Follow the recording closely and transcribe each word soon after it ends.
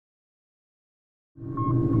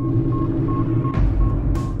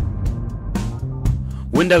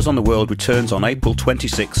Windows on the World returns on April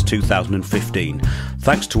 26, 2015.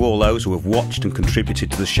 Thanks to all those who have watched and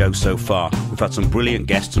contributed to the show so far. We've had some brilliant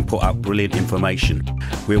guests and put out brilliant information.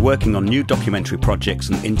 We're working on new documentary projects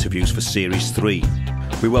and interviews for Series 3.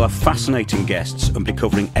 We will have fascinating guests and be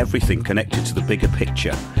covering everything connected to the bigger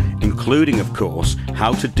picture, including, of course,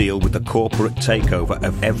 how to deal with the corporate takeover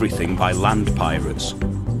of everything by land pirates.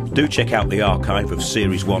 Do check out the archive of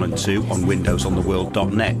Series 1 and 2 on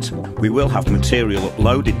windowsontheworld.net. We will have material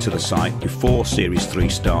uploaded to the site before Series 3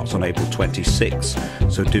 starts on April 26,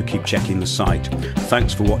 so do keep checking the site.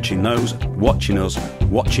 Thanks for watching those, watching us,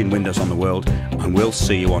 watching Windows on the World, and we'll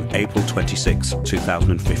see you on April 26,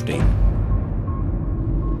 2015.